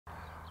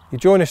You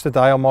join us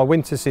today on my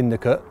winter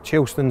syndicate,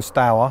 Chilston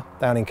Stour,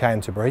 down in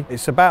Canterbury.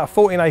 It's about a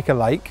 14-acre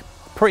lake,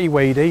 pretty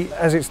weedy.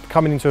 As it's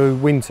coming into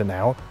winter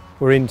now,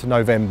 we're into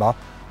November,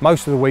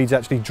 most of the weeds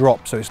actually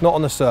drop, so it's not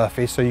on the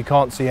surface, so you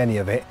can't see any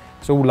of it.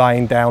 It's all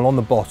laying down on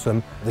the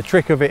bottom. The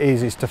trick of it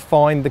is to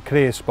find the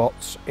clear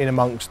spots in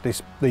amongst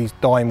these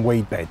dying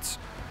weed beds.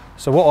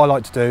 So what I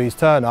like to do is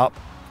turn up,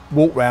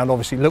 walk round,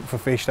 obviously look for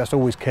fish, that's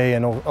always key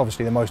and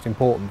obviously the most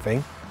important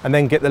thing, and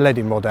then get the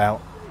leading rod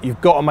out. You've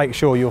got to make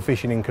sure you're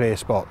fishing in clear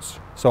spots.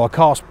 So I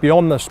cast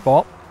beyond the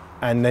spot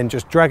and then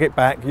just drag it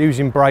back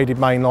using braided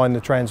mainline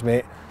to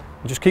transmit,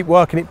 and just keep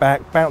working it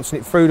back, bouncing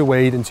it through the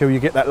weed until you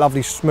get that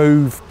lovely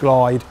smooth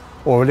glide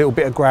or a little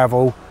bit of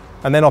gravel,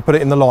 and then I put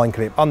it in the line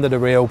clip, under the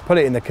reel, put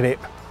it in the clip,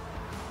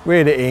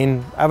 reel it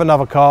in, have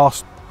another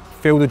cast,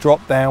 feel the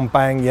drop down,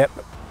 bang, yep,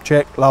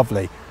 check,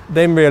 lovely.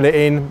 Then reel it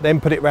in,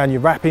 then put it around your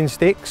wrapping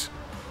sticks,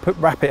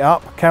 wrap it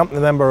up, count the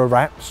number of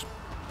wraps.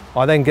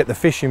 I then get the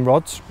fishing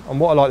rods, and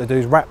what I like to do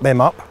is wrap them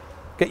up,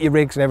 get your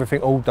rigs and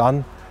everything all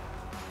done.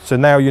 So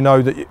now you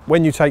know that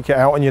when you take it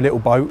out on your little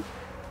boat,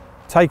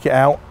 take it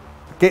out,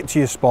 get to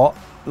your spot,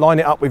 line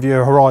it up with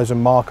your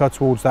horizon marker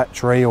towards that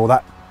tree or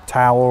that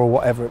tower or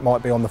whatever it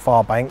might be on the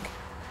far bank,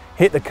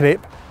 hit the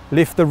clip,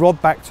 lift the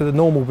rod back to the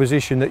normal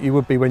position that you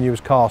would be when you was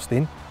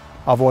casting.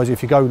 Otherwise,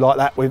 if you go like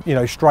that with,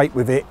 straight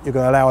with it, you're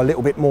going to allow a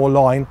little bit more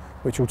line,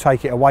 which will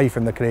take it away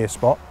from the clear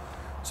spot.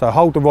 So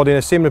hold the rod in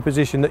a similar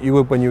position that you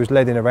would when you was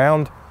leading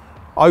around,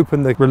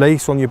 open the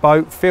release on your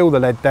boat, feel the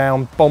lead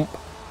down, bump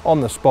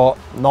on the spot,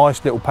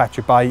 nice little patch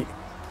of bait,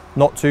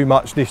 not too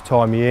much this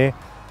time of year,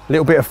 a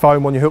little bit of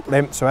foam on your hook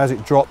length, so as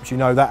it drops, you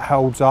know that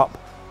holds up,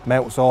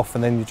 melts off,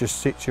 and then you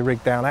just sit your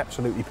rig down,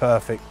 absolutely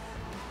perfect.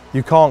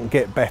 You can't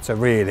get better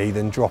really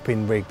than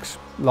dropping rigs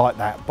like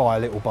that by a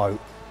little boat.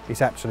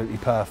 It's absolutely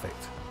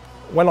perfect.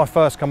 When I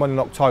first come on in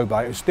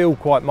October, it was still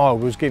quite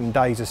mild. It was giving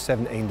days of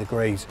 17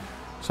 degrees.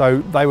 So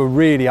they were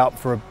really up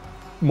for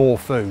more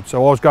food.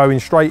 So I was going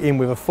straight in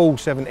with a full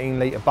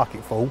 17-litre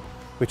bucket full,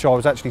 which I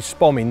was actually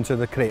spomming to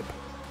the clip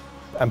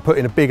and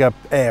putting a bigger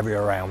area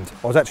around.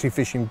 I was actually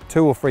fishing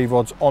 2 or 3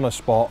 rods on a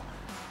spot,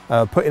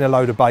 putting a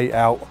load of bait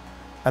out,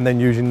 and then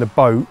using the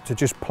boat to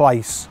just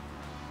place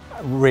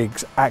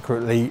rigs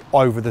accurately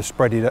over the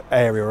spreaded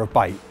area of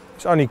bait.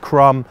 It's only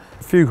crumb,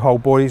 a few whole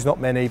bodies, not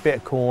many, bit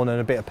of corn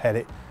and a bit of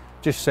pellet.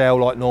 Just sail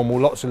like normal,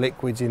 lots of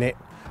liquids in it.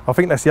 I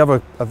think that's the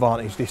other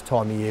advantage this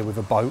time of year with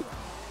a boat,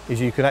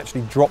 is you can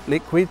actually drop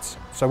liquids.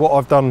 So what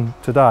I've done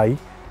today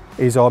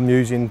is I'm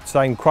using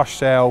same crushed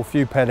sail,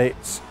 few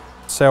pellets,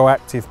 sail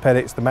active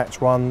pellets, the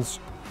match ones,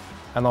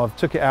 and I've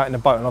took it out in the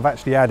boat and I've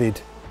actually added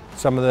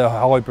some of the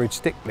hybrid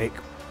stick lick,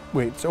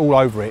 which all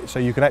over it, so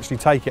you can actually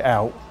take it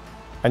out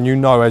and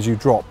as you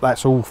drop,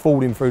 that's all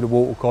falling through the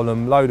water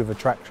column, load of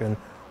attraction,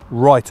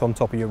 right on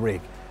top of your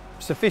rig.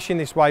 So fishing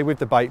this way with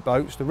the bait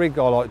boats, the rig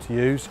I like to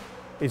use,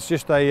 it's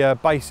just a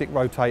basic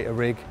rotator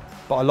rig,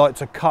 but I like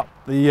to cut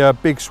the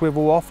big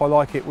swivel off. I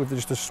like it with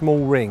just a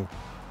small ring.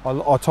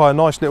 I tie a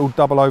nice little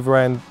double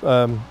overhand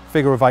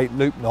figure of 8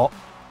 loop knot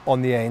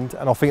on the end,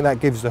 and I think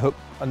that gives the hook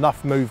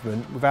enough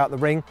movement without the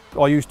ring.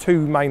 I use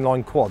 2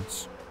 mainline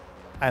quads,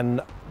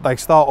 and they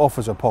start off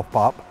as a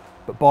pop-up,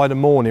 but by the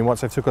morning,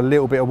 once they've took a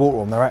little bit of water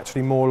on, they're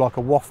actually more like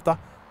a wafter,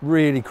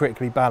 really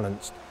critically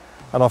balanced.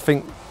 And I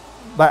think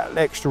that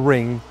extra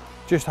ring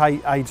just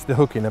aids the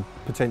hooking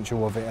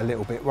potential of it a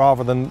little bit,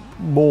 rather than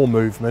more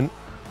movement.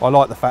 I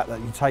like the fact that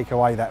you take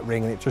away that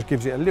ring and it just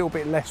gives it a little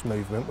bit less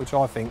movement, which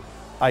I think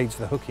aids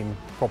the hooking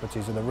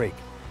properties of the rig.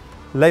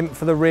 Length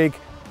for the rig,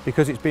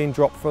 because it's being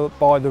dropped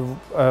by the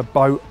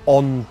boat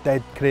on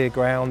dead clear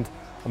ground,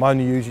 I'm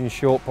only using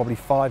short, probably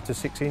 5 to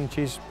 6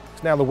 inches.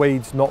 Now the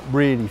weed's not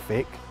really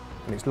thick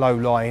and it's low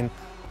lying,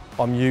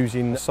 I'm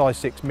using size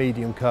 6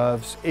 medium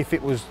curves. If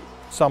it was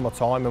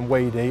summertime and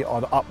weedy,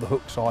 I'd up the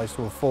hook size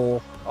to a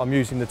 4. I'm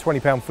using the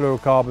 20-pound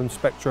fluorocarbon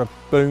Spectra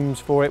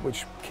booms for it,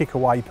 which kick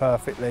away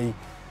perfectly,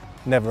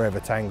 never ever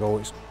tangle.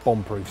 It's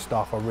bomb-proof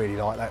stuff, I really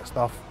like that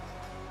stuff.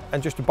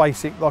 And just a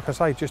basic, like I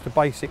say, just a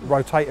basic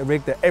rotator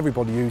rig that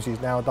everybody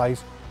uses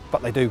nowadays,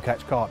 but they do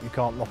catch carp, you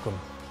can't knock them.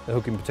 The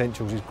hooking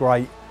potentials is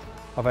great.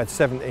 I've had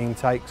 17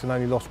 takes and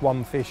only lost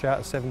 1 fish out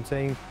of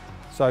 17.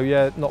 So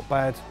yeah, not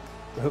bad.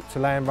 The hook to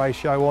land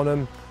ratio on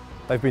them,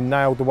 they've been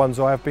nailed, the ones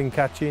I have been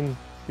catching.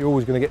 You're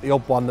always going to get the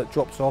odd one that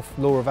drops off.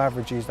 Law of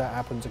averages, that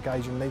happens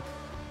occasionally.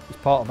 It's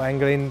part of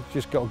angling,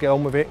 just got to get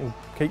on with it and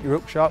keep your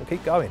hook sharp and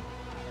keep going.